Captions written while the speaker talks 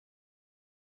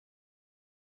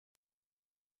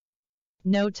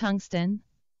Know tungsten?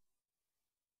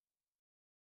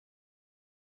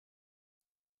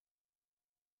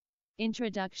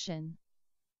 Introduction.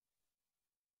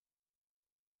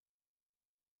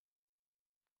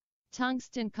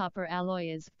 Tungsten-copper alloy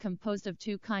is composed of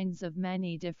two kinds of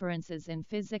many differences in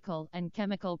physical and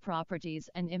chemical properties,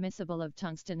 and immiscible of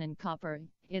tungsten and copper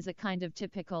is a kind of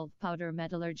typical powder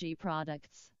metallurgy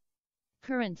products.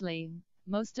 Currently,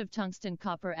 most of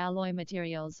tungsten-copper alloy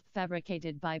materials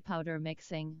fabricated by powder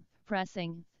mixing,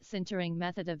 pressing, sintering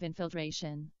method of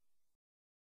infiltration.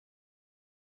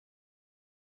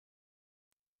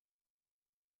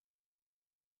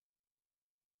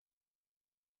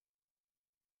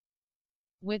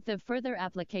 With the further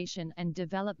application and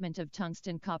development of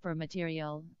tungsten-copper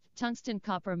material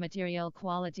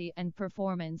quality and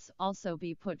performance also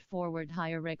be put forward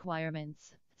higher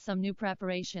requirements. Some new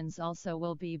preparations also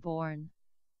will be born.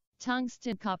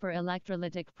 Tungsten-copper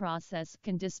electrolytic process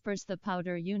can disperse the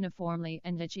powder uniformly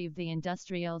and achieve the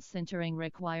industrial sintering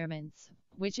requirements,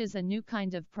 which is a new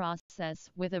kind of process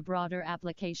with a broader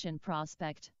application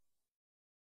prospect.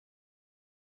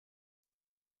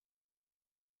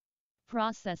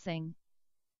 Processing.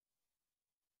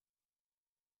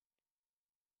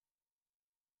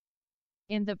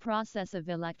 In the process of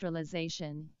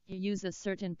electrolyzation, you use a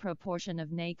certain proportion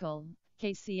of nickel,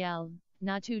 KCl,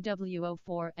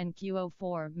 Na2WO4 and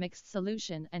QO4 mixed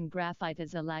solution and graphite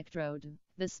as electrode.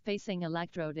 The spacing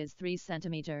electrode is 3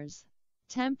 cm.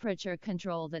 Temperature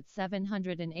controlled at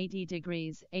 780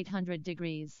 degrees, 800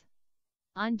 degrees.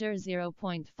 Under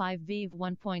 0.5 V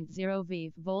 1.0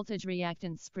 V voltage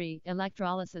reactance spree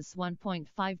electrolysis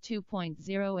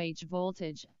 1.52.0 H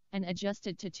voltage and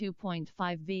adjusted to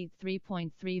 2.5 V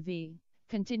 3.3 V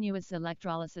continuous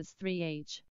electrolysis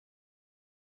 3H.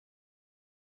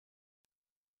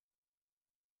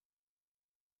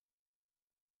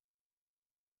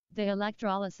 The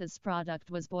electrolysis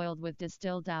product was boiled with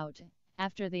distilled out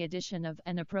after the addition of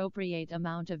an appropriate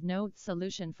amount of note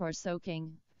solution for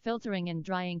soaking, filtering and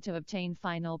drying to obtain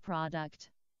final product.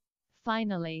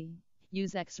 Finally,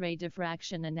 use X-ray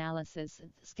diffraction analysis,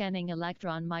 scanning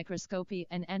electron microscopy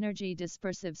and energy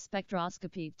dispersive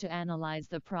spectroscopy to analyze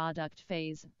the product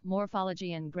phase,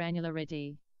 morphology and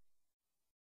granularity.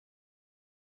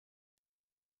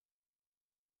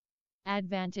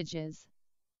 Advantages.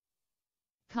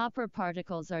 Copper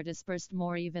particles are dispersed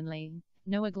more evenly,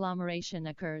 no agglomeration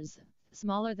occurs.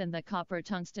 Smaller than the copper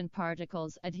tungsten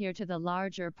particles adhere to the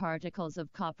larger particles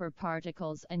of copper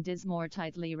particles and is more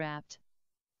tightly wrapped.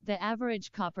 The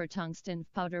average copper tungsten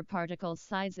powder particle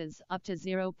sizes up to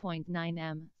 0.9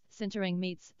 m. Sintering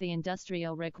meets the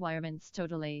industrial requirements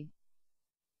totally.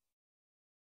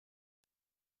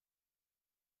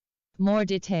 More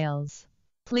details.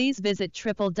 Please visit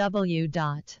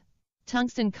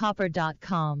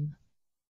www.tungstencopper.com.